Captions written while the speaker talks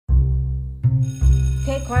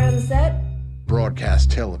Okay, quiet on the set.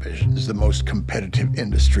 Broadcast television is the most competitive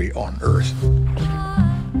industry on Earth.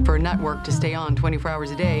 For a network to stay on 24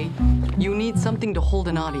 hours a day, you need something to hold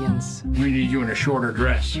an audience. We need you in a shorter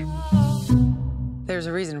dress. There's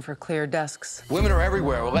a reason for clear desks. Women are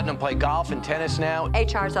everywhere. We're letting them play golf and tennis now.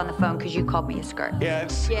 HR's on the phone because you called me a skirt. Yeah,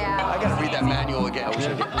 I gotta read that manual again.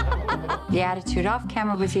 The attitude off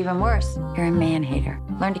camera was even worse. You're a man-hater.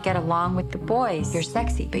 Learn to get along with the boys. You're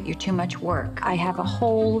sexy, but you're too much work. I have a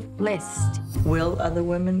whole list. Will other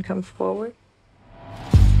women come forward?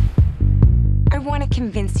 I want to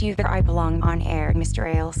convince you that I belong on air, Mr.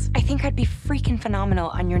 Ailes. I think I'd be freaking phenomenal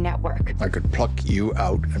on your network. I could pluck you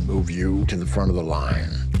out and move you to the front of the line.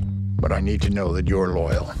 But I need to know that you're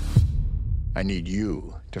loyal. I need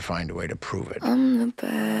you to find a way to prove it. I'm the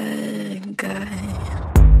bad guy.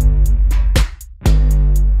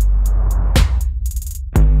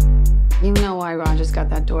 You know why Roger's got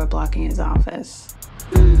that door blocking his office.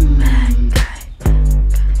 Bad guy.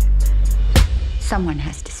 Someone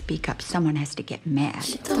has to speak up. Someone has to get mad.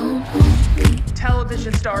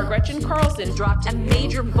 Television star Gretchen Carlson dropped a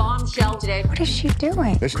major bombshell today. What is she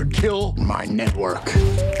doing? This could kill my network.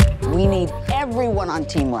 We need everyone on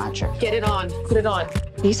Team Roger. Get it on. Put it on.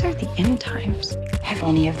 These are the end times. Have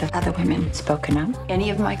any of the other women spoken up? Any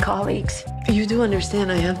of my colleagues? You do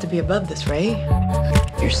understand I have to be above this, right?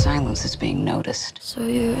 Your silence is being noticed. So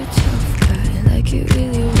you're a tough guy, like you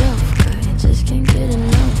really rough guy. Just can't get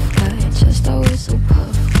enough guy. Just always so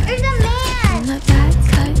puff guy. There's a man! I'm that bad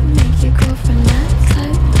type, make your girlfriend that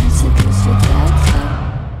type. Nice to this or that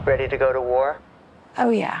type. Ready to go to war?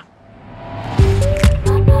 Oh, yeah.